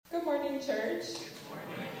church.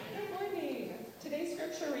 Good morning. Today's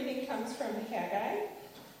scripture reading comes from Haggai,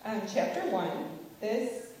 chapter 1.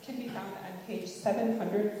 This can be found on page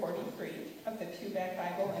 743 of the Pewback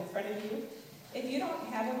Bible in front of you. If you don't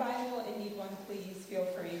have a Bible and need one, please feel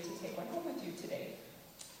free to take one home with you today.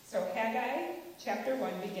 So Haggai, chapter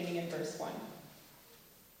 1, beginning in verse 1.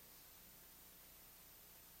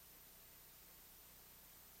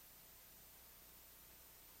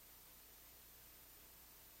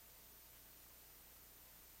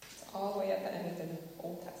 All the way at the end of the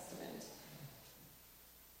Old Testament.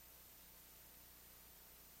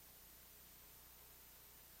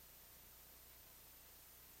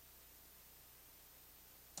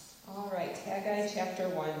 All right, Haggai chapter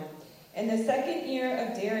 1. In the second year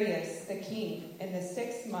of Darius the king, in the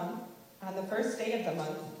 6th month, on the first day of the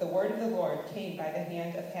month, the word of the Lord came by the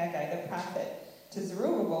hand of Haggai the prophet to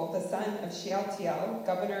Zerubbabel the son of Shealtiel,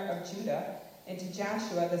 governor of Judah, and to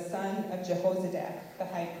Joshua the son of Jehozadak, the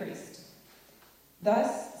high priest.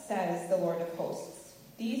 Thus says the Lord of hosts,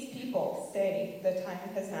 these people say the time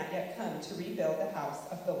has not yet come to rebuild the house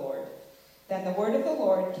of the Lord. Then the word of the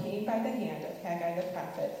Lord came by the hand of Haggai the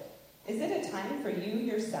prophet. Is it a time for you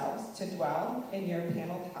yourselves to dwell in your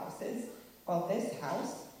paneled houses, while this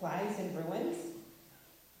house lies in ruins?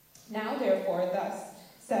 Now therefore, thus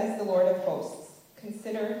says the Lord of hosts,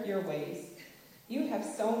 consider your ways. You have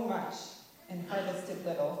sown much and harvested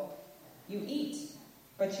little. You eat,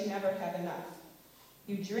 but you never have enough.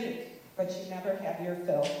 You drink, but you never have your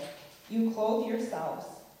fill. You clothe yourselves,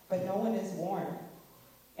 but no one is warm.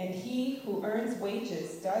 And he who earns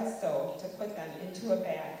wages does so to put them into a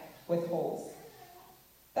bag with holes.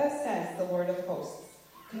 Thus says the Lord of hosts,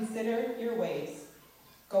 consider your ways.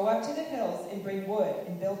 Go up to the hills and bring wood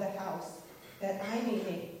and build a house, that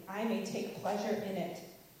I may take pleasure in it,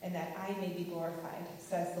 and that I may be glorified,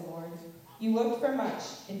 says the Lord. You looked for much,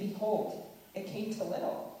 and behold, it came to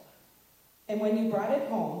little. And when you brought it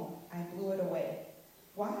home, I blew it away.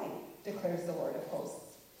 Why, declares the Lord of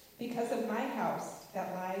hosts? Because of my house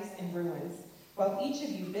that lies in ruins, while each of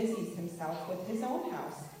you busies himself with his own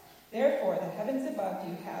house. Therefore the heavens above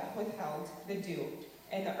you have withheld the dew,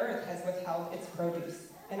 and the earth has withheld its produce.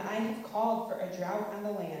 And I have called for a drought on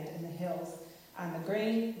the land and the hills, on the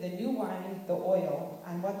grain, the new wine, the oil,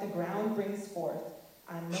 on what the ground brings forth,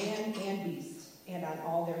 on man and beast, and on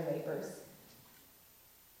all their labors.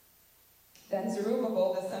 Then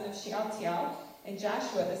Zerubbabel the son of Shealtiel and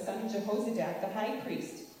Joshua the son of Jehozadak the high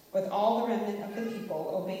priest, with all the remnant of the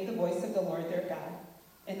people, obeyed the voice of the Lord their God,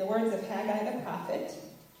 and the words of Haggai the prophet,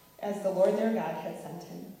 as the Lord their God had sent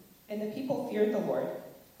him. And the people feared the Lord.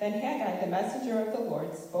 Then Haggai the messenger of the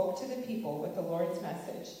Lord spoke to the people with the Lord's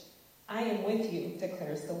message. I am with you,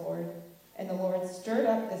 declares the Lord. And the Lord stirred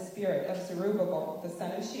up the spirit of Zerubbabel the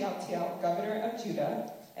son of Shealtiel, governor of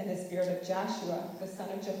Judah, and the spirit of Joshua the son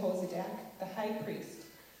of Jehozadak, the high priest,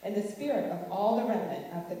 and the spirit of all the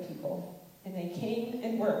remnant of the people. And they came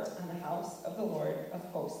and worked on the house of the Lord of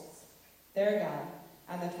hosts, their God,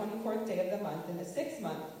 on the 24th day of the month, in the 6th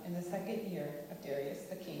month, in the 2nd year of Darius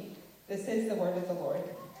the king. This is the word of the Lord.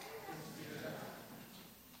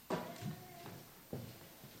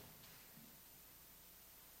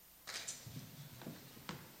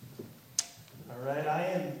 All right,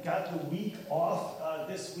 I got the week off.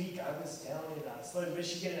 This week I was down in Southern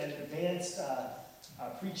Michigan at an advanced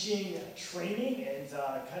preaching training and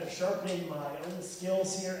kind of sharpening my own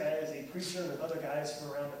skills here as a preacher with other guys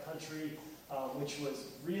from around the country, which was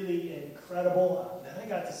really incredible. Then I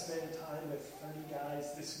got to spend time with 30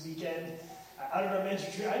 guys this weekend out of our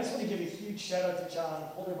ministry. I just want to give a huge shout out to John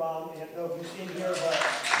Holderbaum. I don't know if he's in here, but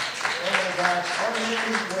oh my gosh, our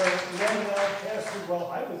meetings were run well, pastored well.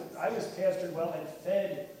 I was pastored well and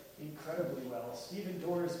fed incredibly well. Stephen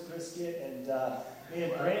Doerr's brisket and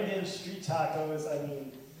Brandon's street tacos. I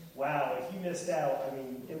mean, wow, if you missed out, I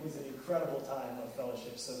mean, it was an incredible time of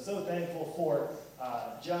fellowship. So thankful for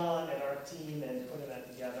John and our team and putting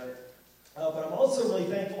that together. But I'm also really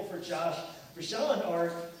thankful for Josh Bachand, our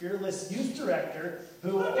fearless youth director,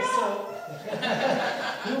 who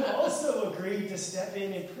also agreed to step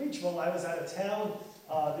in and preach while I was out of town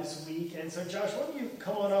this week. And so, Josh, why don't you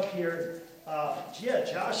come on up here?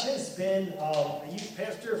 Josh has been a youth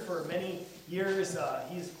pastor for many years.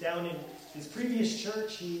 He's down in his previous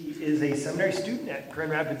church. He is a seminary student at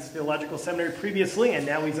Grand Rapids Theological Seminary previously, and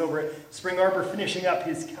now he's over at Spring Arbor finishing up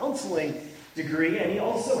his counseling degree. And he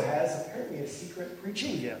also has apparently a secret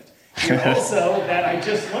preaching gift here also that I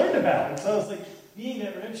just learned about. And so I was like, being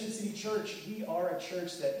at Redemption City Church, we are a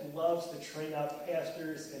church that loves to train up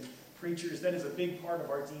pastors and preachers. That is a big part of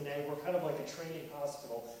our DNA. We're kind of like a training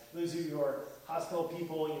hospital. Those of you who are hospital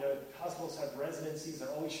people, hospitals have residencies. They're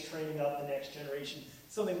always training up the next generation.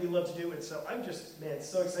 It's something we love to do. And so I'm just,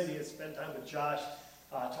 so excited to spend time with Josh.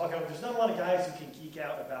 Talking about, there's not a lot of guys who can geek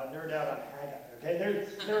out about, nerd out on Haggai, okay?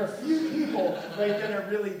 There are a few people, right, that are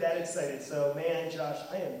really that excited. So, man, Josh,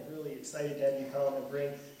 I am really excited to have you come and bring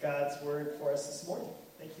God's word for us this morning.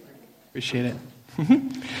 Thank you. Appreciate it.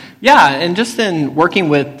 Yeah, and just in working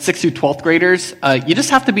with 6th through 12th graders, you just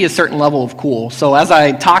have to be a certain level of cool. So as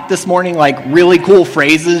I talk this morning, really cool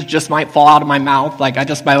phrases just might fall out of my mouth. I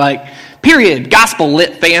just by period, gospel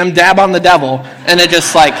lit fam, dab on the devil. And it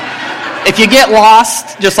just if you get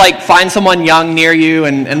lost, just find someone young near you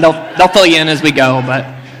and they'll fill you in as we go. But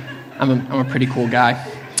I'm a pretty cool guy.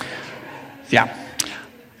 Yeah.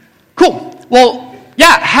 Cool. Well,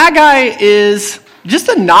 yeah, Haggai is just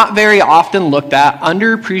a not very often looked at,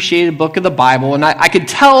 underappreciated book of the Bible. And I could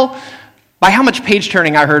tell by how much page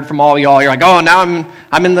turning I heard from all y'all. You're like, oh, now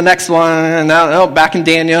I'm in the next one. And now back in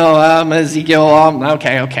Daniel, Ezekiel.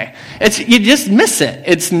 Okay. You just miss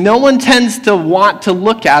it. No one tends to want to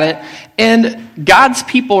look at it. And God's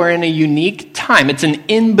people are in a unique time. It's an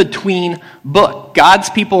in-between book.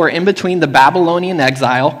 God's people are in between the Babylonian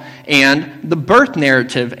exile and the birth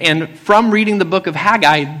narrative. And from reading the book of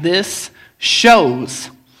Haggai, this shows.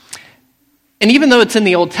 And even though it's in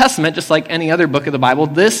the Old Testament, just like any other book of the Bible,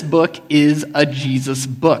 this book is a Jesus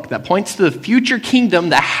book that points to the future kingdom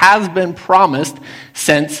that has been promised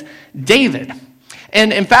since David.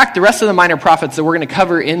 And in fact, the rest of the minor prophets that we're going to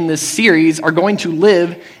cover in this series are going to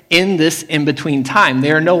live in this in-between time.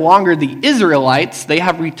 They are no longer the Israelites. They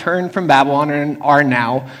have returned from Babylon and are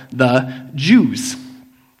now the Jews.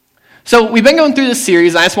 So we've been going through this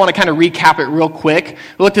series, and I just want to kind of recap it real quick.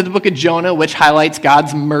 We looked at the book of Jonah, which highlights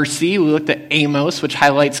God's mercy. We looked at Amos, which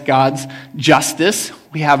highlights God's justice.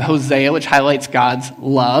 We have Hosea, which highlights God's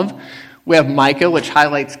love. We have Micah, which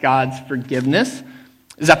highlights God's forgiveness.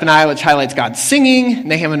 Zephaniah, which highlights God's singing.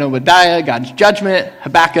 Nehemiah and Obadiah, God's judgment.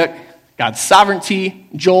 Habakkuk, God's sovereignty.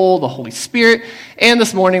 Joel, the Holy Spirit. And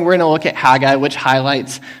this morning, we're going to look at Haggai, which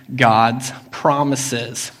highlights God's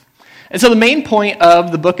promises. And so the main point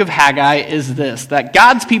of the book of Haggai is this, that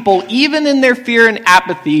God's people, even in their fear and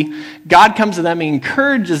apathy, God comes to them and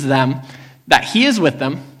encourages them that he is with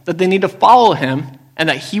them, that they need to follow him, and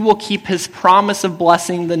that he will keep his promise of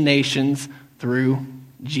blessing the nations through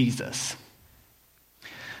Jesus.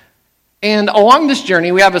 And along this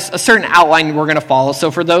journey, we have a certain outline we're going to follow.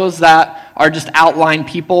 So for those that are just outline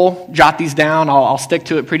people, jot these down. I'll stick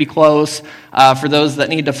to it pretty close. For those that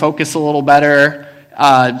need to focus a little better,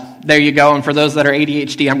 there you go. And for those that are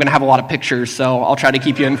ADHD, I'm going to have a lot of pictures, so I'll try to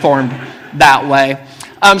keep you informed that way.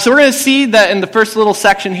 So we're going to see that in the first little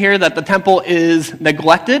section here that the temple is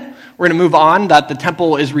neglected. We're going to move on that the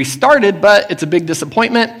temple is restarted, but it's a big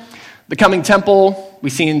disappointment. The coming temple, we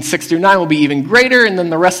see in 6 through 9, will be even greater, and then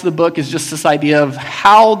the rest of the book is just this idea of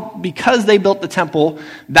how, because they built the temple,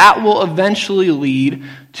 that will eventually lead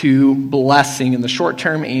to blessing in the short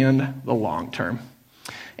term and the long term.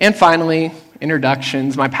 And finally,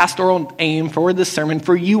 introductions, my pastoral aim for this sermon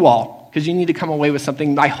for you all, because you need to come away with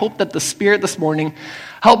something. I hope that the Spirit this morning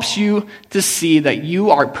helps you to see that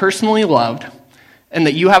you are personally loved and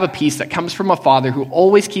that you have a peace that comes from a Father who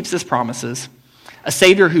always keeps his promises, a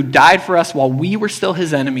Savior who died for us while we were still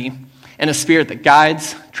his enemy, and a Spirit that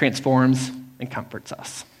guides, transforms, and comforts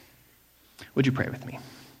us. Would you pray with me?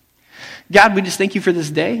 God, we just thank you for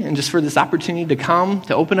this day and just for this opportunity to come,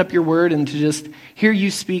 to open up your word, and to just hear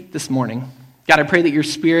you speak this morning. God, I pray that your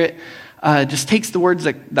Spirit just takes the words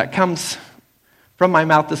that comes from my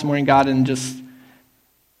mouth this morning, God, and just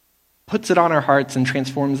puts it on our hearts and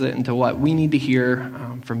transforms it into what we need to hear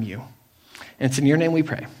from you. And it's in your name we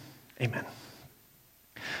pray. Amen.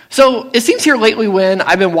 So it seems here lately when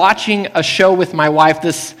I've been watching a show with my wife,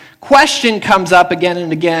 this question comes up again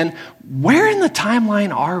and again, where in the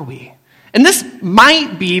timeline are we? And this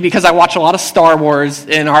might be because I watch a lot of Star Wars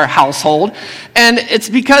in our household, and it's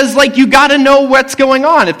because, you got to know what's going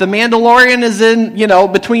on. If the Mandalorian is in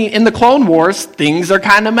the Clone Wars, things are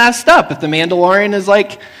kind of messed up. If the Mandalorian is,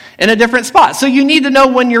 in a different spot. So you need to know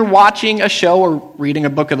when you're watching a show or reading a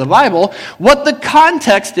book of the Bible, what the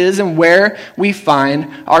context is and where we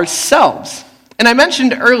find ourselves. And I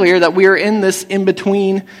mentioned earlier that we are in this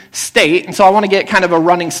in-between state, and so I want to get kind of a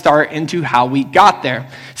running start into how we got there.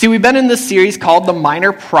 See, we've been in this series called The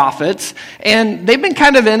Minor Prophets, and they've been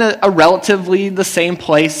kind of in a relatively the same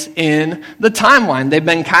place in the timeline. They've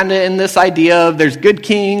been kind of in this idea of there's good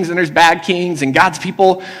kings and there's bad kings, and God's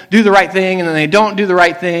people do the right thing, and then they don't do the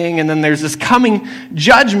right thing, and then there's this coming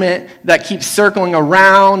judgment that keeps circling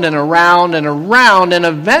around and around and around, and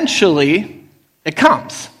eventually it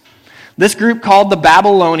comes. This group called the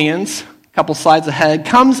Babylonians, a couple slides ahead,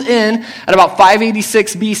 comes in at about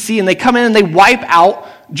 586 BC, and they come in and they wipe out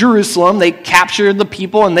Jerusalem. They capture the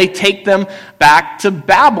people and they take them back to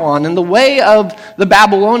Babylon. And the way of the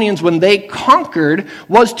Babylonians when they conquered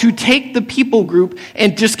was to take the people group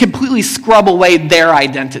and just completely scrub away their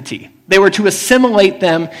identity. They were to assimilate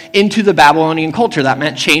them into the Babylonian culture. That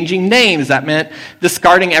meant changing names. That meant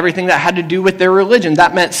discarding everything that had to do with their religion.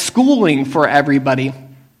 That meant schooling for everybody.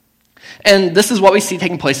 And this is what we see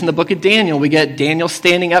taking place in the book of Daniel. We get Daniel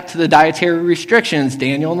standing up to the dietary restrictions,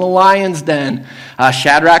 Daniel in the lion's den,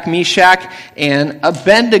 Shadrach, Meshach, and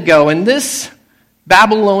Abednego. And this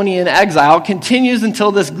Babylonian exile continues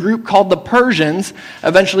until this group called the Persians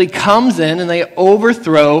eventually comes in and they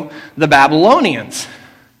overthrow the Babylonians.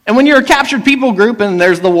 And when you're a captured people group and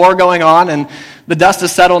there's the war going on and the dust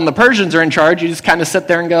is settled and the Persians are in charge, you just kind of sit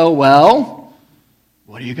there and go, well,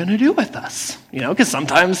 what are you going to do with us? Because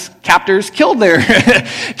sometimes captors killed their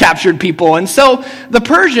captured people. And so the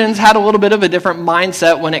Persians had a little bit of a different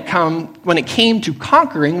mindset when it came to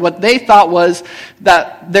conquering. What they thought was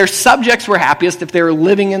that their subjects were happiest if they were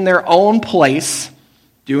living in their own place,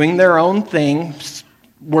 doing their own thing,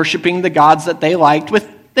 worshiping the gods that they liked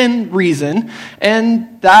within reason,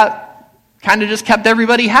 and that kind of just kept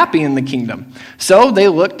everybody happy in the kingdom. So they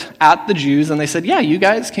looked at the Jews and they said, yeah, you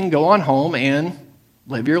guys can go on home and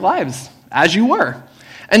live your lives as you were.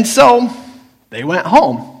 And so they went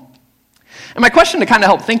home. And my question to kind of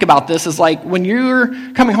help think about this is like when you're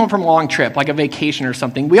coming home from a long trip, like a vacation or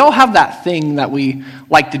something, we all have that thing that we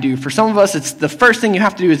like to do. For some of us, it's the first thing you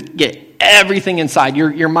have to do is get everything inside.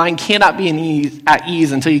 Your mind cannot be at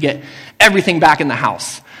ease until you get everything back in the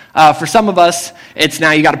house. For some of us, it's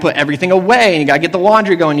now you got to put everything away, and you got to get the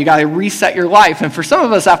laundry going, you got to reset your life. And for some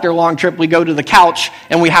of us, after a long trip, we go to the couch,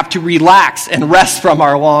 and we have to relax and rest from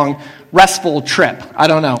our long, restful trip. I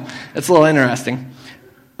don't know. It's a little interesting.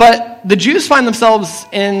 But the Jews find themselves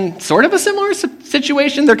in sort of a similar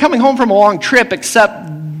situation. They're coming home from a long trip,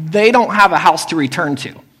 except they don't have a house to return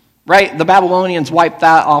to, right? The Babylonians wiped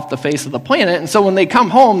that off the face of the planet, and so when they come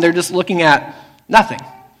home, they're just looking at nothing,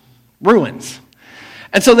 ruins.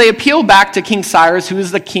 And so they appealed back to King Cyrus, who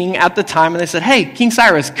was the king at the time, and they said, hey, King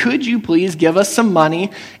Cyrus, could you please give us some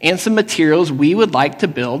money and some materials? We would like to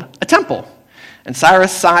build a temple. And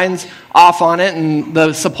Cyrus signs off on it, and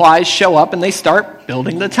the supplies show up, and they start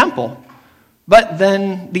building the temple. But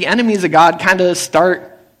then the enemies of God kind of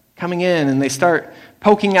start coming in, and they start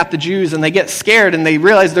poking at the Jews, and they get scared, and they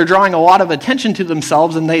realize they're drawing a lot of attention to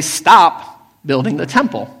themselves, and they stop building the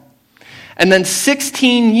temple. And then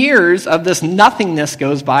 16 years of this nothingness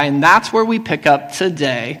goes by, and that's where we pick up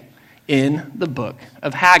today in the book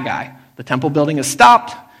of Haggai. The temple building is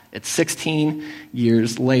stopped. It's 16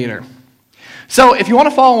 years later. So if you want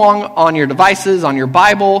to follow along on your devices, on your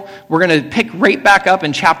Bible, we're going to pick right back up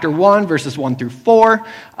in chapter 1, verses 1 through 4.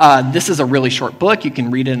 This is a really short book. You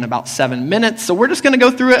can read it in about 7 minutes. So we're just going to go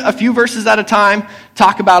through it a few verses at a time,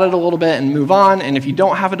 talk about it a little bit, and move on. And if you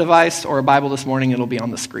don't have a device or a Bible this morning, it'll be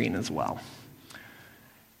on the screen as well.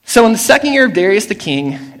 So in the second year of Darius the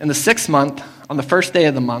king, in the 6th month, on the first day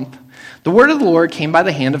of the month, the word of the Lord came by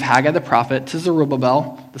the hand of Haggai the prophet to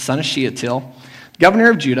Zerubbabel, the son of Shealtiel, governor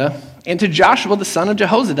of Judah, and to Joshua the son of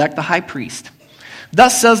Jehozadak, the high priest.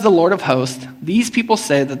 Thus says the Lord of hosts, these people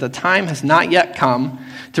say that the time has not yet come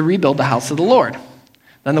to rebuild the house of the Lord.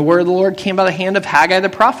 Then the word of the Lord came by the hand of Haggai the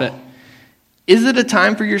prophet. Is it a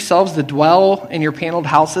time for yourselves to dwell in your paneled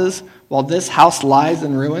houses while this house lies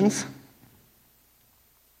in ruins?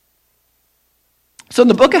 So in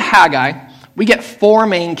the book of Haggai, we get 4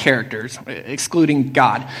 main characters, excluding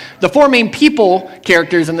God. The 4 main people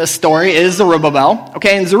characters in this story is Zerubbabel.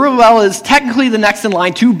 Okay, and Zerubbabel is technically the next in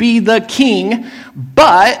line to be the king,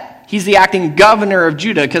 but he's the acting governor of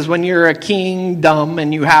Judah, because when you're a kingdom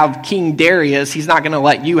and you have King Darius, he's not going to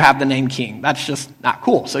let you have the name king. That's just not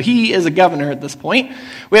cool. So he is a governor at this point.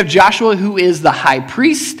 We have Joshua, who is the high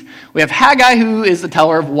priest. We have Haggai, who is the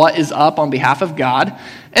teller of what is up on behalf of God.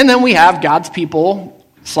 And then we have God's people,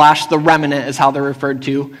 / the remnant is how they're referred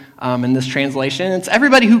to in this translation. It's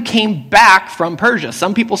everybody who came back from Persia.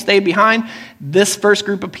 Some people stayed behind. This first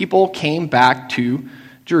group of people came back to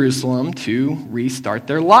Jerusalem to restart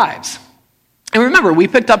their lives. And remember, we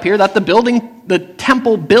picked up here that the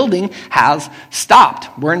temple building has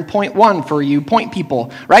stopped. We're in point 1 for you point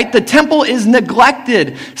people, right? The temple is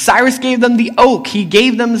neglected. Cyrus gave them the oak. He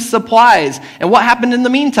gave them the supplies. And what happened in the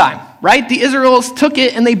meantime, right? The Israelites took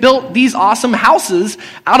it and they built these awesome houses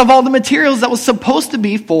out of all the materials that was supposed to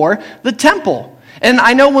be for the temple. And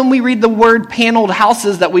I know when we read the word paneled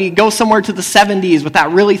houses that we go somewhere to the 70s with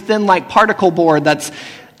that really thin like particle board that's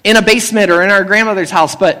in a basement or in our grandmother's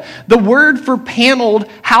house. But the word for paneled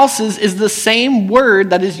houses is the same word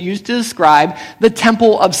that is used to describe the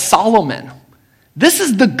Temple of Solomon. This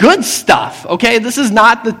is the good stuff, okay? This is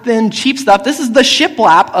not the thin, cheap stuff. This is the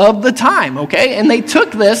shiplap of the time, okay? And they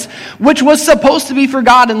took this, which was supposed to be for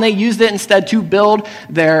God, and they used it instead to build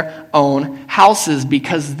their own houses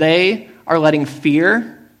because they are letting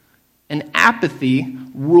fear and apathy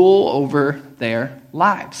rule over their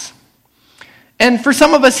lives. And for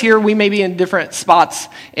some of us here, we may be in different spots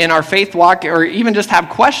in our faith walk or even just have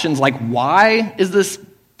questions like, why is this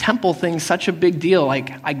temple thing such a big deal?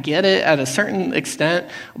 Like, I get it at a certain extent,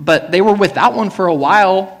 but they were without one for a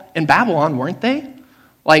while in Babylon, weren't they?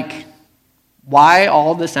 Like, why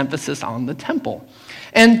all this emphasis on the temple?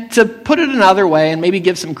 And to put it another way and maybe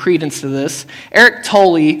give some credence to this, Eric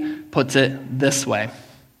Tolley puts it this way.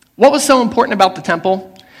 What was so important about the temple?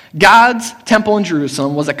 God's temple in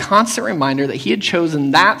Jerusalem was a constant reminder that he had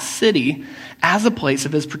chosen that city as a place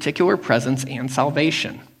of his particular presence and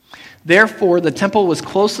salvation. Therefore, the temple was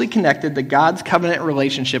closely connected to God's covenant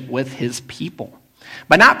relationship with his people.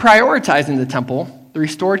 By not prioritizing the temple, the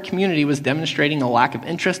restored community was demonstrating a lack of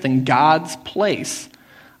interest in God's place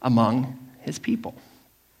among his people.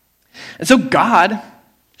 And so God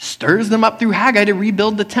stirs them up through Haggai to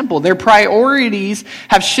rebuild the temple. Their priorities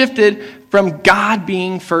have shifted from God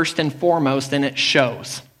being first and foremost, and it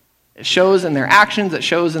shows. It shows in their actions, it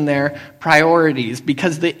shows in their priorities,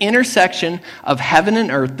 because the intersection of heaven and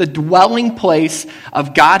earth, the dwelling place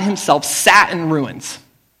of God himself, sat in ruins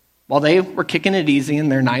while they were kicking it easy in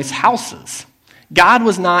their nice houses. God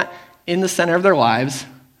was not in the center of their lives,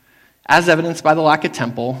 as evidenced by the lack of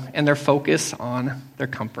temple and their focus on their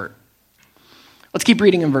comfort. Let's keep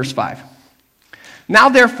reading in verse 5. Now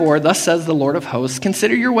therefore, thus says the Lord of hosts,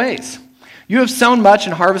 consider your ways. You have sown much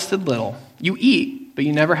and harvested little. You eat, but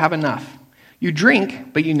you never have enough. You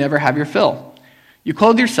drink, but you never have your fill. You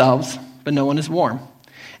clothe yourselves, but no one is warm.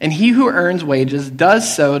 And he who earns wages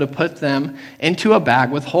does so to put them into a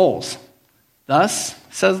bag with holes. Thus,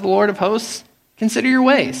 says the Lord of hosts, consider your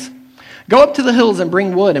ways. Go up to the hills and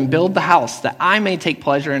bring wood and build the house, that I may take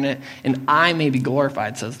pleasure in it, and I may be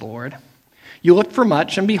glorified, says the Lord. You looked for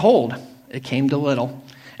much, and behold, it came to little.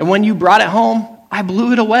 And when you brought it home, I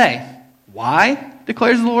blew it away. Why,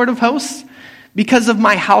 declares the Lord of hosts? Because of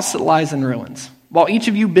my house that lies in ruins, while each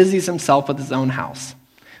of you busies himself with his own house.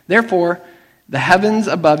 Therefore, the heavens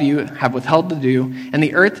above you have withheld the dew, and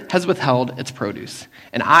the earth has withheld its produce.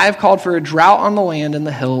 And I have called for a drought on the land and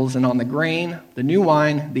the hills, and on the grain, the new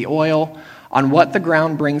wine, the oil, on what the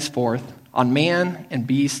ground brings forth, on man and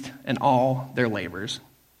beast and all their labors.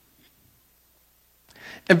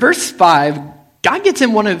 In verse 5, God gets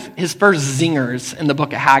in one of his first zingers in the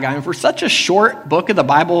book of Haggai. And for such a short book of the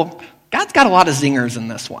Bible, God's got a lot of zingers in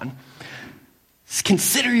this one.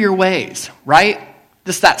 Consider your ways, right?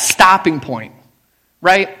 Just that stopping point,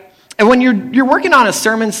 right? And when you're working on a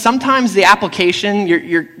sermon, sometimes the application,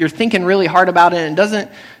 you're thinking really hard about it and it doesn't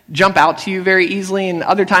jump out to you very easily. And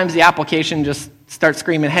other times the application just starts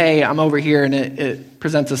screaming, hey, I'm over here, and it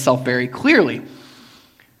presents itself very clearly.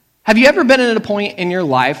 Have you ever been at a point in your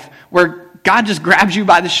life where God just grabs you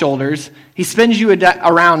by the shoulders, he spins you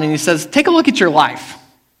around, and he says, take a look at your life.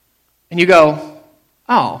 And you go,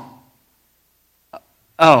 I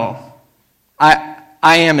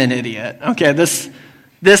am an idiot. Okay,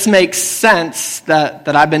 this makes sense that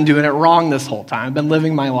I've been doing it wrong this whole time. I've been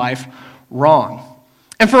living my life wrong.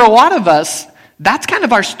 And for a lot of us, that's kind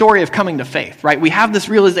of our story of coming to faith, right? We have this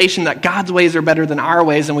realization that God's ways are better than our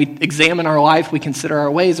ways, and we examine our life, we consider our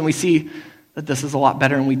ways, and we see that this is a lot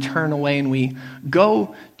better, and we turn away and we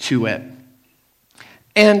go to it.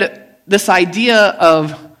 And this idea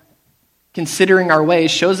of considering our ways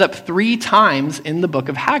shows up 3 times in the book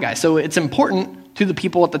of Haggai. So it's important to the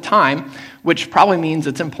people at the time, which probably means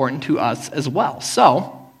it's important to us as well.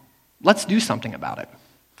 So let's do something about it.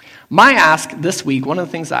 My ask this week, one of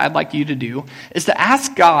the things that I'd like you to do, is to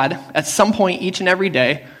ask God at some point each and every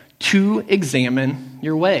day to examine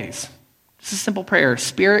your ways. It's a simple prayer.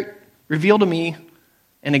 Spirit, reveal to me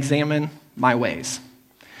and examine my ways.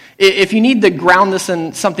 If you need to ground this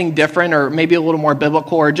in something different or maybe a little more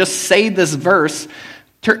biblical, or just say this verse,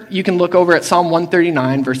 you can look over at Psalm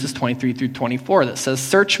 139, verses 23 through 24, that says,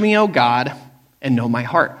 search me, O God, and know my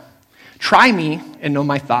heart. Try me and know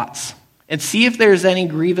my thoughts, and see if there is any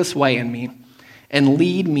grievous way in me, and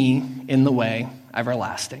lead me in the way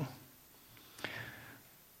everlasting.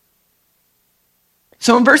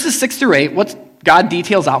 So in verses 6 through 8, God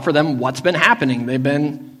details out for them what's been happening. They've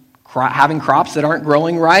been having crops that aren't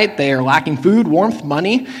growing right. They are lacking food, warmth,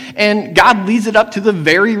 money. And God leads it up to the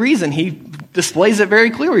very reason. He displays it very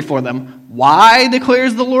clearly for them. Why,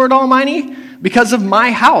 declares the Lord Almighty? Because of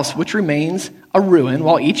my house, which remains a ruin,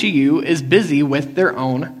 while each of you is busy with their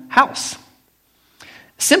own house.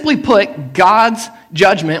 Simply put, God's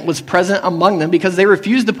judgment was present among them because they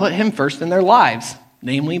refused to put him first in their lives,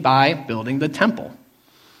 namely by building the temple.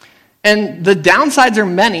 And the downsides are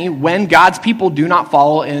many when God's people do not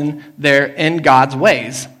follow in God's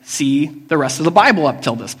ways. See the rest of the Bible up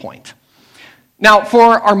till this point. Now, for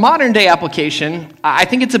our modern day application, I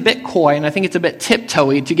think it's a bit coy and I think it's a bit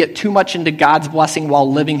tiptoey to get too much into God's blessing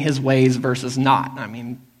while living his ways versus not. I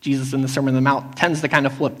mean, Jesus in the Sermon on the Mount tends to kind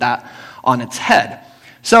of flip that on its head.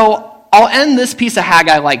 So I'll end this piece of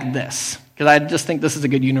Haggai like this, because I just think this is a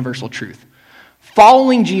good universal truth.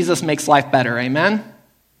 Following Jesus makes life better, amen?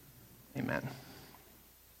 Amen.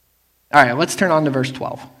 All right, let's turn on to verse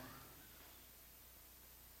 12.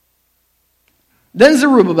 Then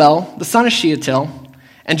Zerubbabel, the son of Shealtiel,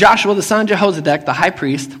 and Joshua, the son of Jehozadak, the high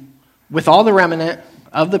priest, with all the remnant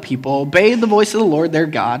of the people, obeyed the voice of the Lord their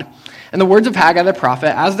God, and the words of Haggai the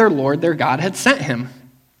prophet, as their Lord their God had sent him.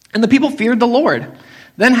 And the people feared the Lord.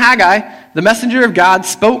 Then Haggai, the messenger of God,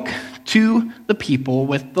 spoke to the people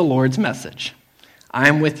with the Lord's message. I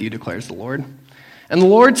am with you, declares the Lord. And the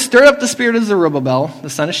Lord stirred up the spirit of Zerubbabel, the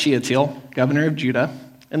son of Shealtiel, governor of Judah,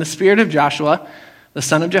 and the spirit of Joshua, the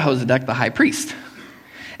son of Jehozadak, the high priest,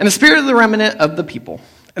 and the spirit of the remnant of the people.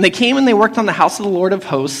 And they came and they worked on the house of the Lord of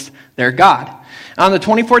hosts, their God, on the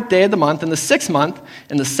 24th day of the month, in the 6th month,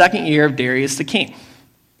 in the 2nd year of Darius the king.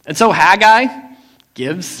 And so Haggai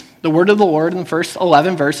gives the word of the Lord in the first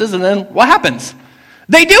 11 verses, and then what happens?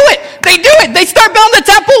 They do it! They do it! They start building the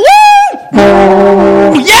temple!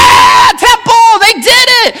 Woo! Yeah! Temple! They did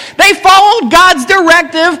it! They followed God's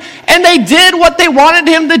directive, and they did what they wanted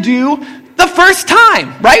him to do the first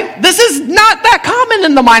time, right? This is not that common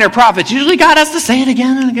in the minor prophets. Usually God has to say it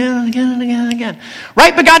again and again and again and again and again,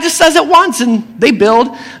 right? But God just says it once, and they build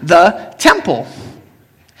the temple.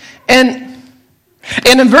 And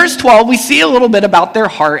in verse 12, we see a little bit about their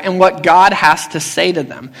heart and what God has to say to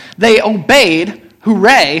them. They obeyed,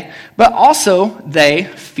 hooray, but also they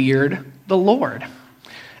feared the Lord.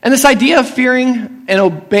 And this idea of fearing and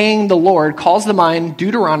obeying the Lord calls to mind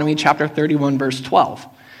Deuteronomy chapter 31, verse 12,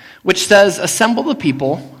 which says, assemble the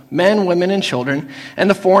people, men, women, and children, and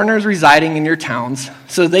the foreigners residing in your towns,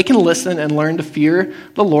 so they can listen and learn to fear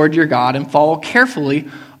the Lord your God and follow carefully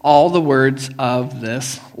all the words of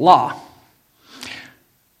this law.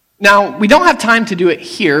 Now, we don't have time to do it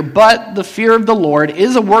here, but the fear of the Lord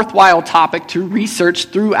is a worthwhile topic to research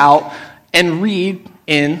throughout and read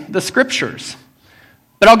in the scriptures.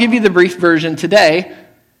 But I'll give you the brief version today.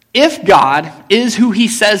 If God is who he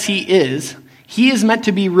says he is meant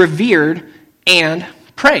to be revered and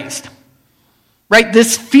praised. Right?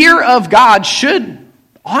 This fear of God should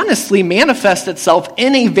honestly manifest itself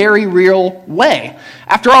in a very real way.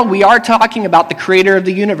 After all, we are talking about the creator of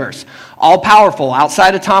the universe, all-powerful,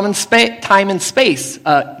 outside of time and space,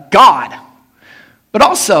 God. But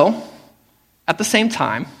also, at the same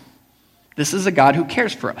time, this is a God who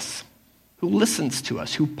cares for us, who listens to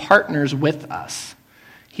us, who partners with us.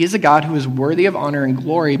 He is a God who is worthy of honor and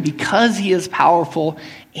glory because he is powerful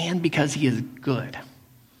and because he is good.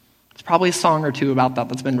 There's probably a song or two about that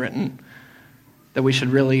that's been written that we should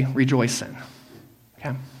really rejoice in.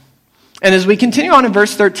 Okay? And as we continue on in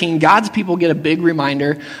verse 13, God's people get a big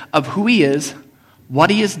reminder of who he is, what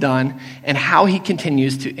he has done, and how he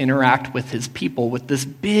continues to interact with his people with this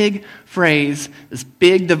big phrase, this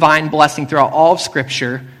big divine blessing throughout all of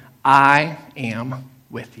Scripture, I am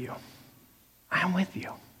with you. I am with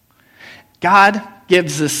you. God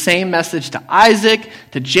gives the same message to Isaac,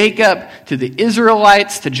 to Jacob, to the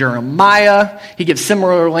Israelites, to Jeremiah. He gives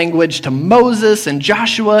similar language to Moses and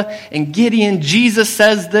Joshua and Gideon. Jesus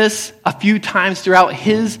says this a few times throughout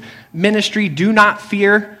his ministry, do not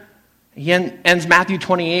fear. He ends Matthew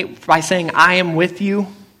 28 by saying, I am with you.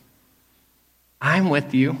 I am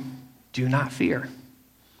with you. Do not fear.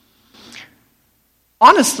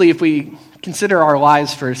 Honestly, if we consider our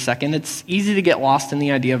lives for a second, it's easy to get lost in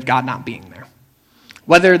the idea of God not being there.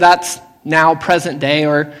 Whether that's now present day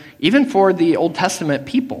or even for the Old Testament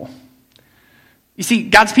people. You see,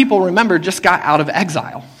 God's people, remember, just got out of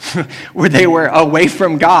exile, where they were away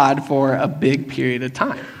from God for a big period of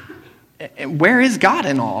time. And where is God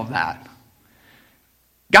in all of that?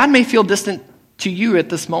 God may feel distant to you at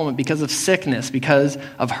this moment because of sickness, because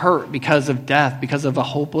of hurt, because of death, because of a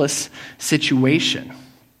hopeless situation.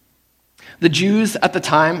 The Jews at the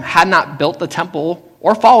time had not built the temple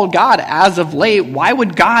or followed God as of late. Why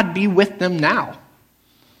would God be with them now?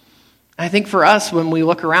 I think for us, when we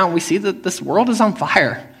look around, we see that this world is on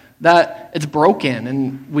fire, that it's broken,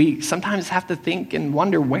 and we sometimes have to think and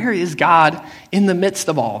wonder, where is God in the midst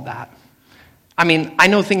of all of that? I mean, I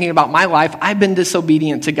know thinking about my life, I've been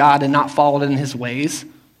disobedient to God and not followed in his ways.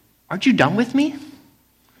 Aren't you done with me?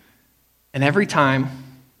 And every time,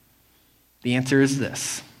 the answer is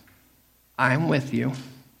this: I am with you.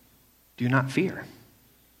 Do not fear.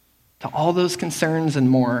 To all those concerns and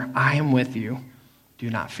more, I am with you. Do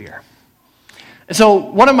not fear. And so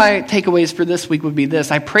one of my takeaways for this week would be this.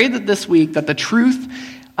 I pray that this week that the truth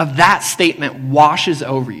of that statement washes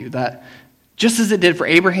over you, that just as it did for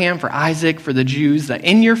Abraham, for Isaac, for the Jews, that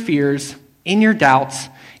in your fears, in your doubts,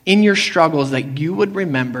 in your struggles, that you would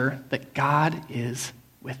remember that God is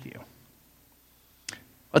with you.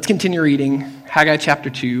 Let's continue reading Haggai chapter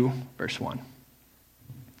 2, verse 1.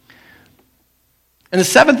 In the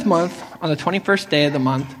 7th month, on the 21st day of the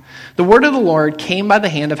month, the word of the Lord came by the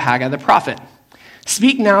hand of Haggai the prophet.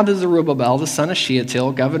 Speak now to Zerubbabel, the son of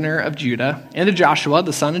Shealtiel, governor of Judah, and to Joshua,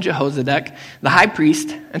 the son of Jehozadak, the high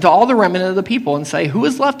priest, and to all the remnant of the people, and say, who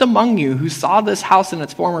is left among you who saw this house in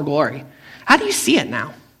its former glory? How do you see it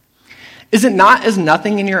now? Is it not as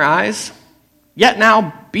nothing in your eyes? Yet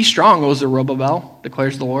now be strong, O Zerubbabel,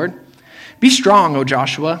 declares the Lord. Be strong, O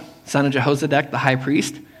Joshua, son of Jehozadak, the high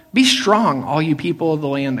priest. Be strong, all you people of the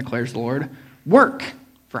land, declares the Lord. Work,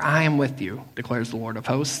 for I am with you, declares the Lord of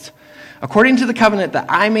hosts. According to the covenant that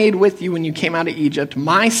I made with you when you came out of Egypt,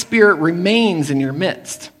 my spirit remains in your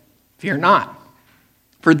midst. Fear not.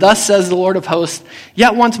 For thus says the Lord of hosts,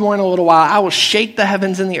 yet once more in a little while I will shake the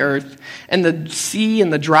heavens and the earth, and the sea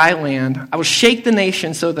and the dry land. I will shake the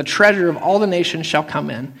nations so the treasure of all the nations shall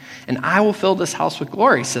come in, and I will fill this house with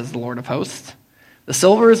glory, says the Lord of hosts. The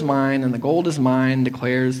silver is mine, and the gold is mine,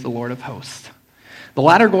 declares the Lord of hosts. The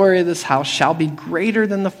latter glory of this house shall be greater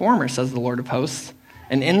than the former, says the Lord of hosts.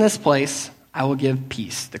 And in this place I will give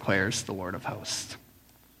peace, declares the Lord of hosts.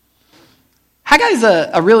 Haggai is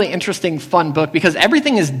a really interesting, fun book because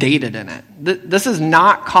everything is dated in it. This is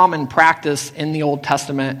not common practice in the Old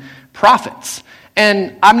Testament prophets.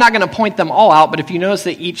 And I'm not going to point them all out, but if you notice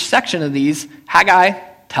that each section of these, Haggai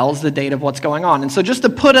tells the date of what's going on. And so just to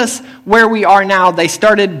put us where we are now, they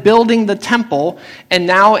started building the temple, and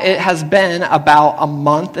now it has been about a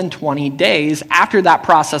month and 20 days after that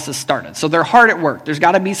process has started. So they're hard at work. There's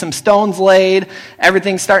got to be some stones laid.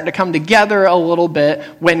 Everything's starting to come together a little bit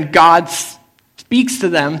when God speaks to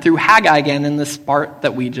them through Haggai again in this part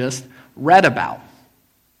that we just read about.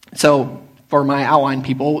 So for my outline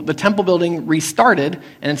people, the temple building restarted,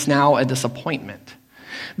 and it's now a disappointment.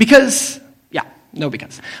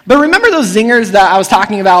 But remember those zingers that I was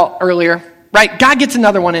talking about earlier, right? God gets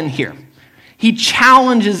another one in here. He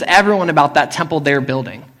challenges everyone about that temple they're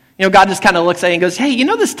building. You know, God just kind of looks at it and goes, hey, you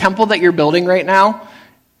know this temple that you're building right now?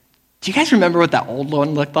 Do you guys remember what that old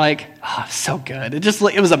one looked like? Oh, so good.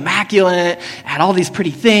 It was immaculate, had all these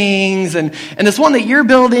pretty things, and this one that you're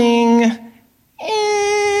building,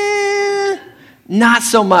 not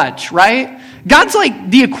so much, right? God's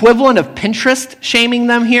like the equivalent of Pinterest shaming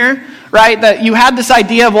them here, right? That you had this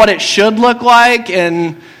idea of what it should look like,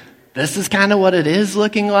 and this is kind of what it is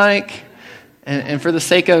looking like. And for the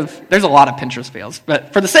sake of, there's a lot of Pinterest fails,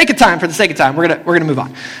 but for the sake of time, we're gonna move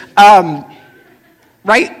on,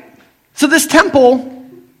 right? So this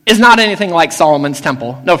temple is not anything like Solomon's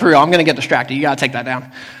temple. No, for real, I'm gonna get distracted. You gotta take that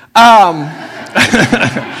down.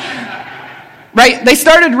 Right? They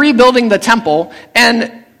started rebuilding the temple,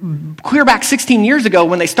 and clear back 16 years ago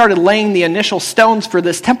when they started laying the initial stones for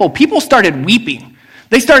this temple, people started weeping.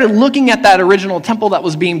 They started looking at that original temple that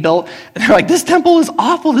was being built, and they're like, this temple is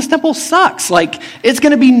awful. This temple sucks. Like, it's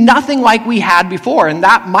going to be nothing like we had before. And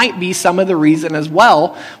that might be some of the reason as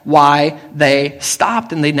well why they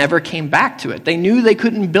stopped and they never came back to it. They knew they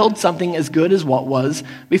couldn't build something as good as what was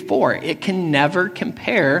before. It can never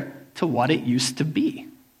compare to what it used to be.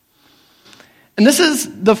 And this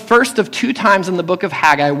is the first of 2 times in the book of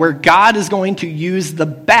Haggai where God is going to use the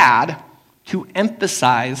bad to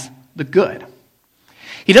emphasize the good.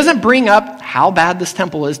 He doesn't bring up how bad this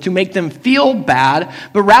temple is to make them feel bad,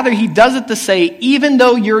 but rather he does it to say, even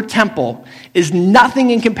though your temple is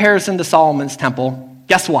nothing in comparison to Solomon's temple,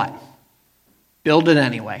 guess what? Build it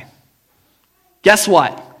anyway. Guess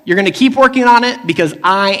what? You're going to keep working on it because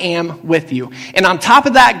I am with you. And on top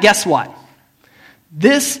of that, guess what?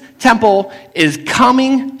 This temple is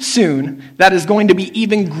coming soon that is going to be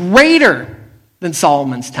even greater than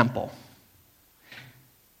Solomon's temple.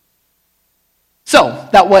 So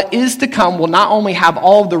that what is to come will not only have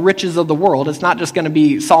all of the riches of the world, it's not just going to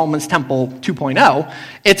be Solomon's temple 2.0,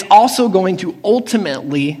 it's also going to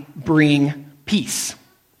ultimately bring peace.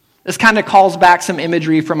 This kind of calls back some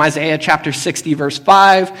imagery from Isaiah chapter 60, verse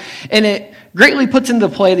 5, and it greatly puts into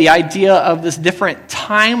play the idea of this different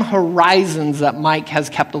time horizons that Mike has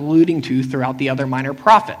kept alluding to throughout the other minor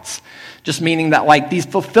prophets. Just meaning that like these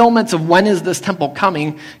fulfillments of when is this temple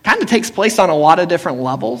coming kind of takes place on a lot of different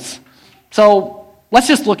levels. So let's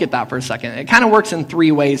just look at that for a second. It kind of works in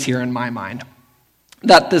three ways here in my mind.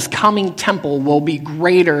 That this coming temple will be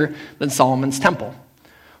greater than Solomon's temple.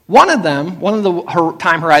 One of the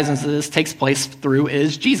time horizons that this takes place through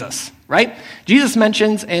is Jesus, right? Jesus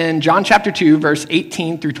mentions in John chapter 2, verse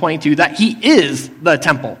 18 through 22, that he is the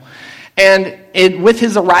temple. And with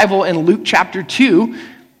his arrival in Luke chapter 2,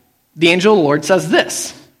 the angel of the Lord says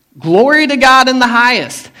this, "Glory to God in the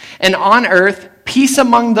highest, and on earth peace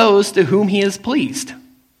among those to whom he is pleased."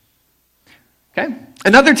 Okay?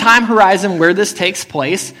 Another time horizon where this takes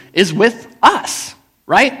place is with us.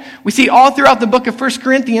 Right? We see all throughout the book of 1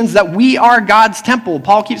 Corinthians that we are God's temple.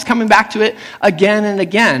 Paul keeps coming back to it again and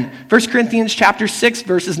again. 1 Corinthians chapter 6,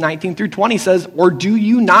 verses 19 through 20 says, "Or do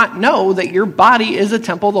you not know that your body is a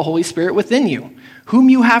temple of the Holy Spirit within you, whom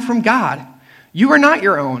you have from God? You are not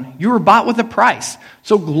your own. You were bought with a price.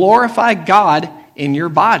 So glorify God in your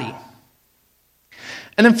body."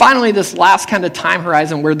 And then finally, this last kind of time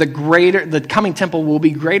horizon where the coming temple will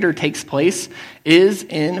be greater takes place is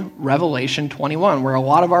in Revelation 21, where a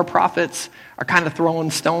lot of our prophets are kind of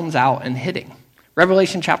throwing stones out and hitting.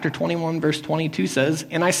 Revelation chapter 21, verse 22 says,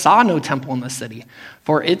 "And I saw no temple in the city,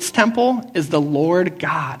 for its temple is the Lord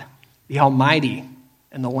God, the Almighty,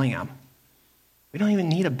 and the Lamb." We don't even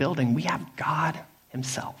need a building. We have God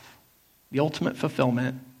himself, the ultimate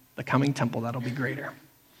fulfillment, the coming temple that'll be greater.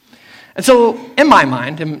 And so, in my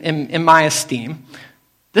mind, in my esteem,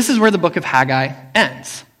 this is where the book of Haggai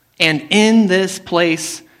ends. "And in this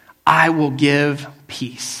place, I will give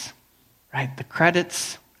peace." Right?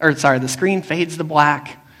 The screen fades to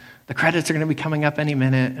black. The credits are going to be coming up any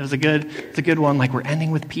minute. It's a good one, like we're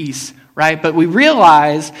ending with peace, right? But we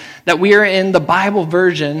realize that we are in the Bible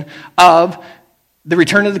version of the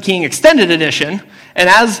Return of the King extended edition, and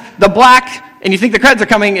as the black and you think the credits are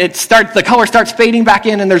coming, the color starts fading back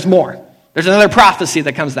in, and there's more. There's another prophecy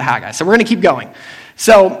that comes to Haggai. So we're going to keep going.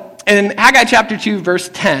 So in Haggai chapter 2, verse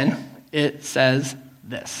 10, it says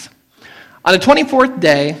this. "On the 24th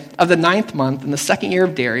day of the 9th month in the 2nd year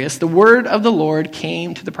of Darius, the word of the Lord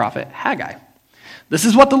came to the prophet Haggai. This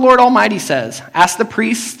is what the Lord Almighty says. Ask the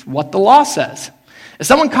priest what the law says. If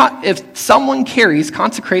someone carries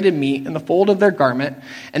consecrated meat in the fold of their garment,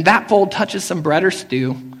 and that fold touches some bread or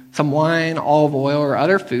stew, some wine, olive oil, or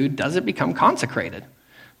other food, does it become consecrated?"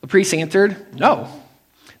 The priest answered, "No."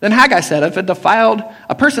 Then Haggai said, "If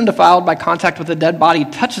a person defiled by contact with a dead body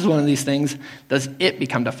touches one of these things, does it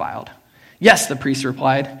become defiled?" "Yes," the priest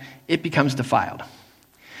replied, "it becomes defiled."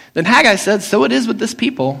 Then Haggai said, "So it is with this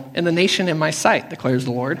people and the nation in my sight, declares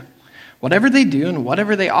the Lord. Whatever they do and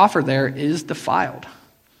whatever they offer there is defiled.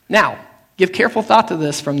 Now, give careful thought to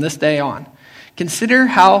this from this day on. Consider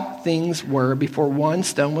how things were before one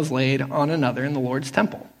stone was laid on another in the Lord's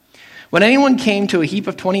temple. When anyone came to a heap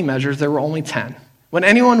of 20 measures, there were only 10. When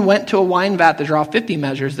anyone went to a wine vat to draw 50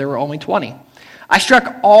 measures, there were only 20. I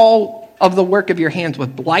struck all of the work of your hands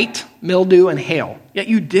with blight, mildew, and hail. Yet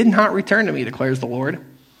you did not return to me, declares the Lord.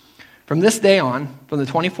 From this day on, from the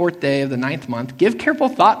 24th day of the 9th month, give careful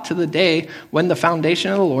thought to the day when the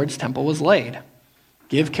foundation of the Lord's temple was laid.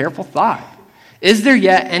 Give careful thought. Is there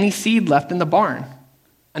yet any seed left in the barn?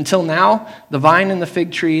 Until now, the vine and the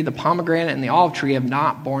fig tree, the pomegranate and the olive tree have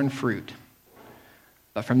not borne fruit.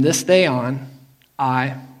 But from this day on,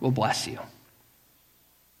 I will bless you."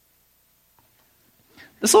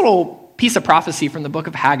 This little piece of prophecy from the book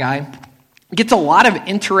of Haggai gets a lot of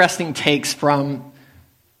interesting takes from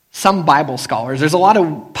some Bible scholars. There's a lot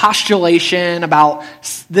of postulation about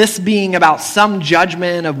this being about some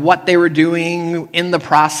judgment of what they were doing in the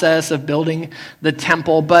process of building the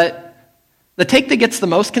temple. But the take that gets the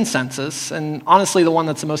most consensus, and honestly the one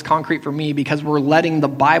that's the most concrete for me because we're letting the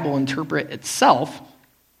Bible interpret itself,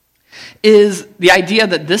 is the idea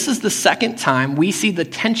that this is the second time we see the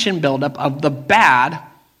tension buildup of the bad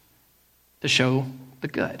to show the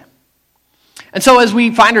good. And so as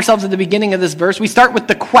we find ourselves at the beginning of this verse, we start with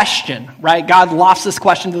the question, right? God lofts this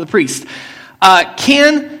question to the priest.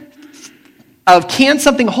 Can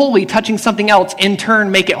something holy touching something else in turn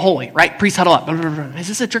make it holy, right? Priest huddle up. Is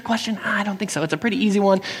this a trick question? I don't think so. It's a pretty easy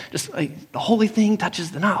one. Just the holy thing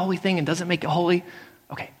touches the not holy thing and doesn't make it holy.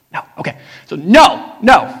 Okay, No. Okay. So no.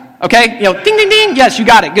 Okay. Ding, ding, ding. Yes, you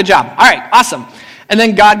got it. Good job. All right. Awesome. And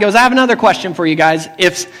then God goes, I have another question for you guys.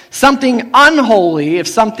 If something unholy, if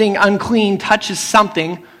something unclean touches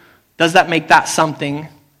something, does that make that something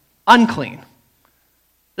unclean?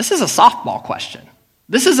 This is a softball question.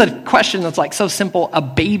 This is a question that's like so simple,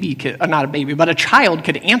 a child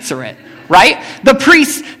could answer it, right? The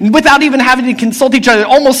priests, without even having to consult each other,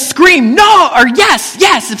 almost scream, no, or yes.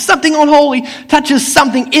 If something unholy touches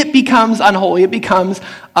something, it becomes unholy, it becomes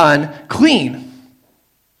unclean.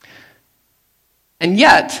 And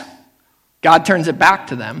yet, God turns it back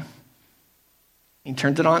to them. He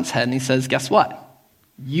turns it on its head and he says, guess what?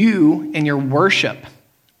 You and your worship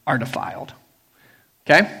are defiled.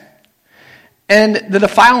 Okay? And the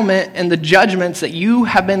defilement and the judgments that you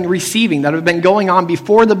have been receiving, that have been going on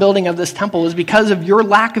before the building of this temple, is because of your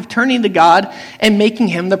lack of turning to God and making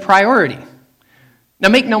him the priority. Now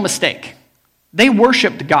make no mistake, they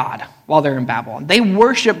worshiped God while they're in Babylon. They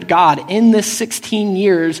worshiped God in this 16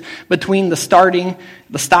 years between the starting,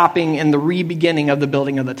 the stopping, and the re-beginning of the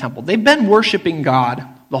building of the temple. They've been worshiping God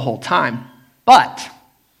the whole time. But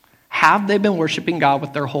have they been worshiping God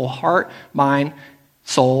with their whole heart, mind,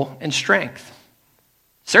 soul, and strength?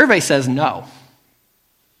 Survey says no.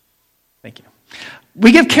 Thank you.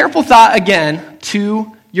 We give careful thought again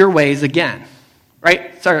to your ways again.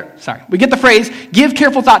 Right? Sorry. We get the phrase, give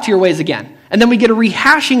careful thought to your ways again. And then we get a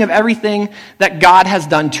rehashing of everything that God has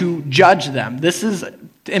done to judge them. This is,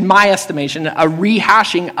 in my estimation, a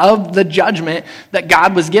rehashing of the judgment that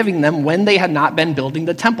God was giving them when they had not been building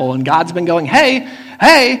the temple. And God's been going,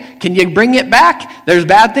 hey, can you bring it back? There's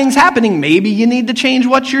bad things happening. Maybe you need to change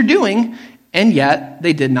what you're doing. And yet,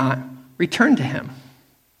 they did not return to him.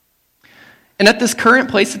 And at this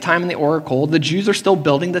current place of time in the oracle, the Jews are still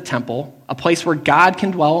building the temple, a place where God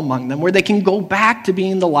can dwell among them, where they can go back to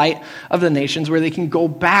being the light of the nations, where they can go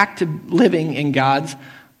back to living in God's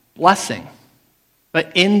blessing.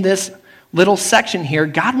 But in this little section here,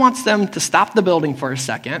 God wants them to stop the building for a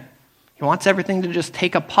second. He wants everything to just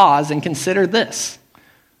take a pause and consider this.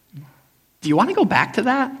 Do you want to go back to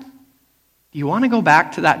that? Do you want to go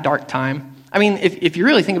back to that dark time? I mean, if you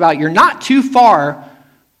really think about it, you're not too far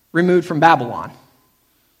removed from Babylon.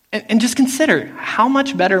 And just consider how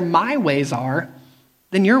much better my ways are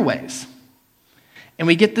than your ways. And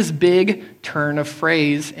we get this big turn of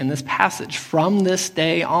phrase in this passage. From this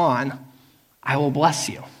day on, I will bless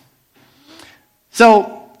you.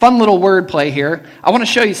 So, fun little word play here. I want to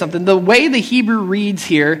show you something. The way the Hebrew reads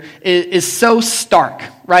here is so stark,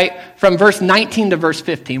 right? From verse 19 to verse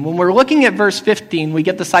 15. When we're looking at verse 15, we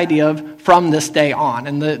get this idea of from this day on.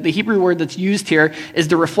 And the Hebrew word that's used here is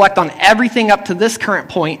to reflect on everything up to this current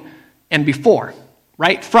point and before,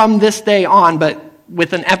 right? From this day on, but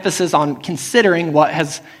with an emphasis on considering what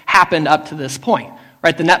has happened up to this point,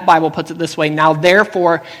 right? The Net Bible puts it this way: now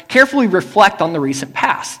therefore, carefully reflect on the recent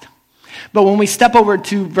past. But when we step over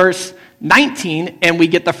to verse 19 and we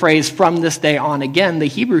get the phrase from this day on again, the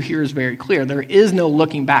Hebrew here is very clear. There is no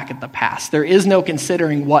looking back at the past. There is no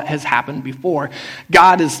considering what has happened before.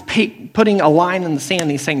 God is putting a line in the sand.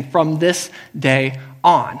 He's saying from this day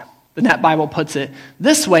on. The Net Bible puts it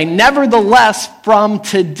this way: nevertheless, from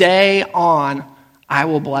today on, I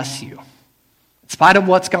will bless you. In spite of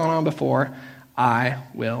what's gone on before, I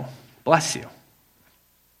will bless you.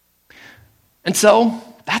 And so,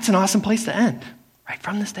 that's an awesome place to end. Right?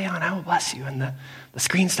 From this day on, I will bless you. And the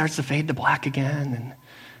screen starts to fade to black again, and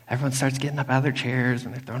everyone starts getting up out of their chairs,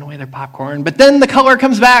 and they're throwing away their popcorn. But then the color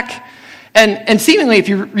comes back, and seemingly, if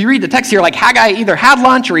you read the text here, like Haggai either had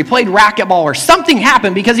lunch or he played racquetball or something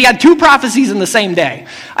happened because he had two prophecies in the same day.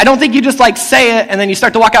 I don't think you just say it, and then you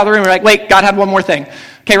start to walk out of the room, and you're like, wait, God had one more thing.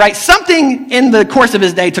 Okay, right? Something in the course of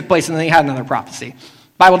his day took place, and then he had another prophecy.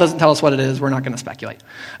 The Bible doesn't tell us what it is. We're not going to speculate.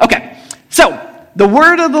 Okay, so the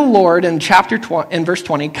word of the Lord in verse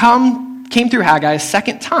 20 came through Haggai a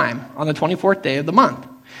second time on the 24th day of the month.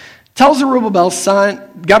 Tell Zerubbabel's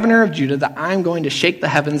son, governor of Judah, that I am going to shake the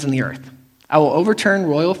heavens and the earth. I will overturn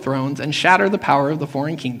royal thrones and shatter the power of the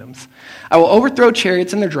foreign kingdoms. I will overthrow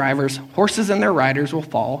chariots and their drivers, horses and their riders will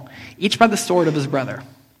fall, each by the sword of his brother.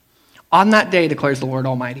 On that day, declares the Lord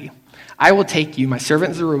Almighty, I will take you, my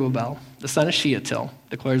servant Zerubbabel, the son of Shealtiel,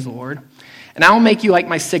 declares the Lord, and I will make you like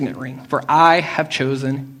my signet ring, for I have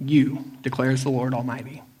chosen you, declares the Lord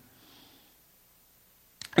Almighty.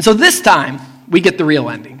 And so this time, we get the real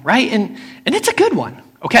ending, right? And it's a good one,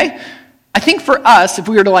 okay? I think for us, if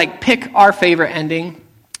we were to pick our favorite ending,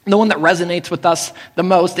 the one that resonates with us the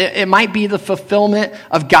most, it might be the fulfillment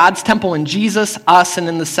of God's temple in Jesus, us, and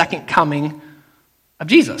in the second coming of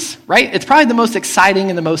Jesus, right? It's probably the most exciting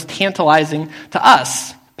and the most tantalizing to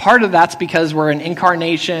us Part of that's because we're an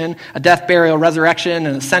incarnation, a death, burial, resurrection,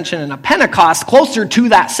 an ascension, and a Pentecost closer to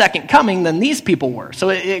that second coming than these people were. So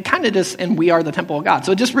it kind of just, and we are the temple of God.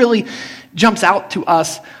 So it just really jumps out to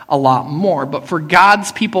us a lot more. But for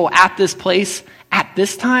God's people at this place, at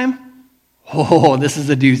this time, oh, this is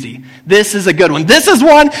a doozy. This is a good one. This is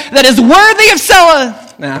one that is worthy of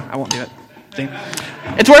I won't do it. See?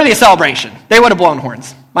 It's worthy of celebration. They would have blown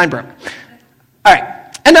horns. Mine broke. All right.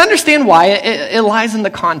 And to understand why, it lies in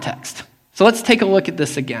the context. So let's take a look at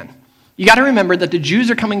this again. You got to remember that the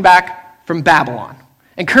Jews are coming back from Babylon.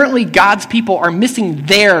 And currently, God's people are missing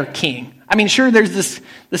their king. I mean, sure, there's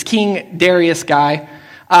this King Darius guy.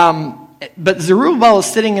 But Zerubbabel is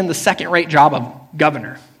sitting in the second-rate job of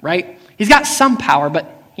governor, right? He's got some power,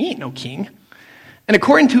 but he ain't no king. And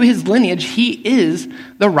according to his lineage, he is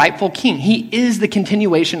the rightful king. He is the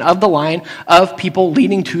continuation of the line of people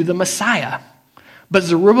leading to the Messiah. But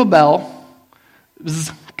Zerubbabel's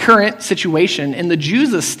current situation in the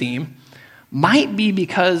Jews' esteem might be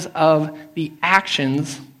because of the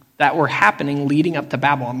actions that were happening leading up to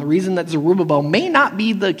Babylon. The reason that Zerubbabel may not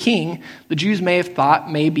be the king, the Jews may have thought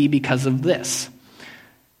may be because of this.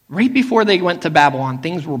 Right before they went to Babylon,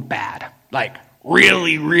 things were bad, like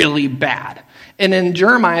really, really bad. And in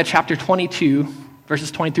Jeremiah chapter 22, verses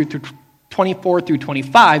 24 through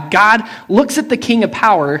 25, God looks at the king of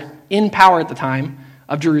power, in power at the time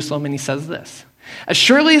of Jerusalem, and he says this: "As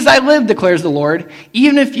surely as I live, declares the Lord,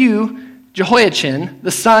 even if you, Jehoiachin,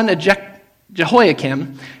 the son of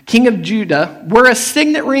Jehoiakim, king of Judah, were a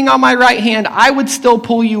signet ring on my right hand, I would still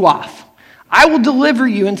pull you off. I will deliver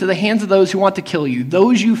you into the hands of those who want to kill you,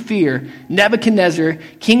 those you fear, Nebuchadnezzar,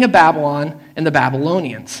 king of Babylon, and the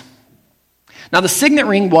Babylonians." Now, the signet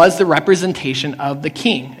ring was the representation of the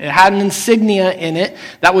king. It had an insignia in it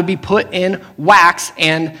that would be put in wax,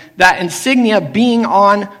 and that insignia being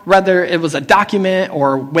on, whether it was a document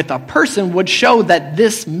or with a person, would show that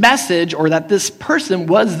this message or that this person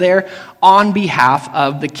was there on behalf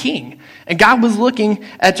of the king. And God was looking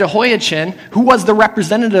at Jehoiachin, who was the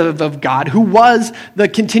representative of God, who was the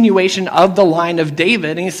continuation of the line of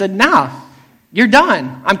David, and he said, "Nah, you're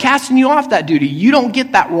done. I'm casting you off that duty. You don't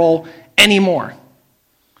get that role anymore."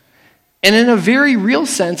 And in a very real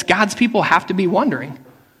sense, God's people have to be wondering,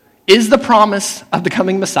 is the promise of the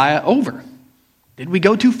coming Messiah over? Did we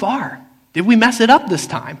go too far? Did we mess it up this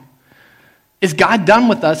time? Is God done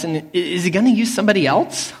with us, and is he going to use somebody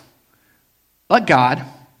else? But God,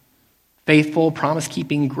 faithful,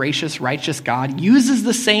 promise-keeping, gracious, righteous God, uses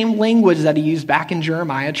the same language that he used back in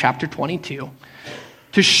Jeremiah chapter 22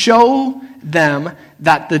 to show them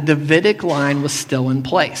that the Davidic line was still in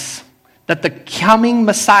place. That the coming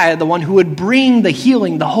Messiah, the one who would bring the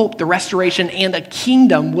healing, the hope, the restoration, and a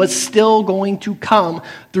kingdom was still going to come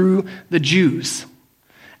through the Jews.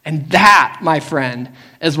 And that, my friend,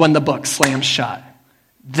 is when the book slams shut.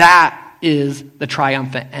 That is the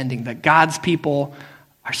triumphant ending, that God's people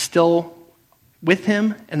are still with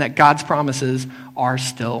him and that God's promises are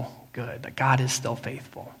still good, that God is still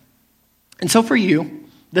faithful. And so for you,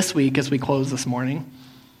 this week as we close this morning,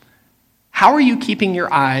 how are you keeping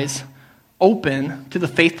your eyes open to the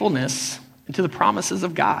faithfulness and to the promises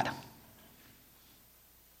of God?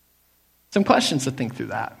 Some questions to think through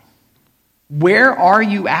that. Where are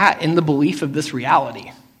you at in the belief of this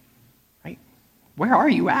reality? Right? Where are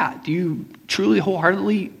you at? Do you truly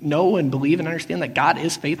wholeheartedly know and believe and understand that God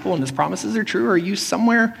is faithful and his promises are true, or are you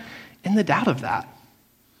somewhere in the doubt of that?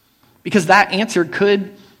 Because that answer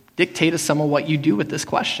could dictate some of what you do with this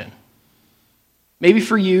question. Maybe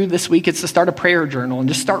for you this week it's to start a prayer journal and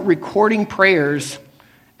just start recording prayers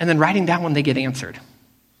and then writing down when they get answered.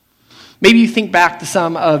 Maybe you think back to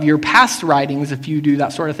some of your past writings if you do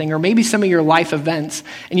that sort of thing, or maybe some of your life events,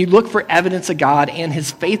 and you look for evidence of God and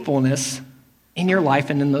his faithfulness in your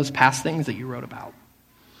life and in those past things that you wrote about.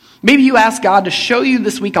 Maybe you ask God to show you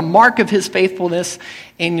this week a mark of his faithfulness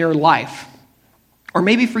in your life. Or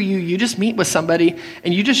maybe for you, you just meet with somebody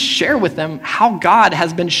and you just share with them how God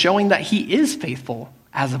has been showing that he is faithful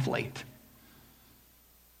as of late.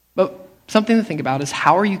 But something to think about is,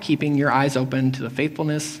 how are you keeping your eyes open to the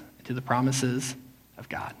faithfulness, to the promises of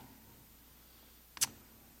God?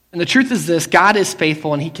 And the truth is this: God is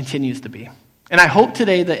faithful and he continues to be. And I hope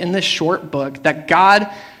today that in this short book that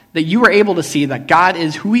you were able to see that God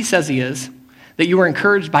is who he says he is, that you were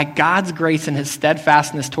encouraged by God's grace and his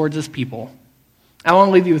steadfastness towards his people. I want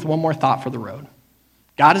to leave you with one more thought for the road.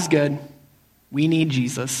 God is good. We need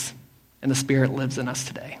Jesus, and the Spirit lives in us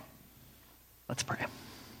today. Let's pray.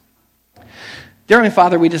 Dear Heavenly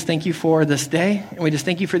Father, we just thank you for this day, and we just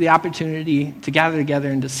thank you for the opportunity to gather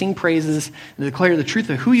together and to sing praises and to declare the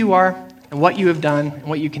truth of who you are and what you have done and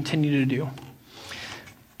what you continue to do.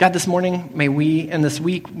 God, this morning, and this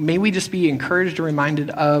week, may we just be encouraged and reminded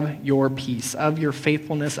of your peace, of your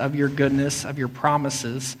faithfulness, of your goodness, of your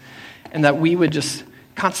promises, and that we would just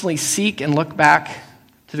constantly seek and look back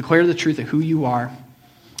to declare the truth of who you are.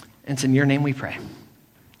 And it's in your name we pray.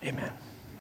 Amen.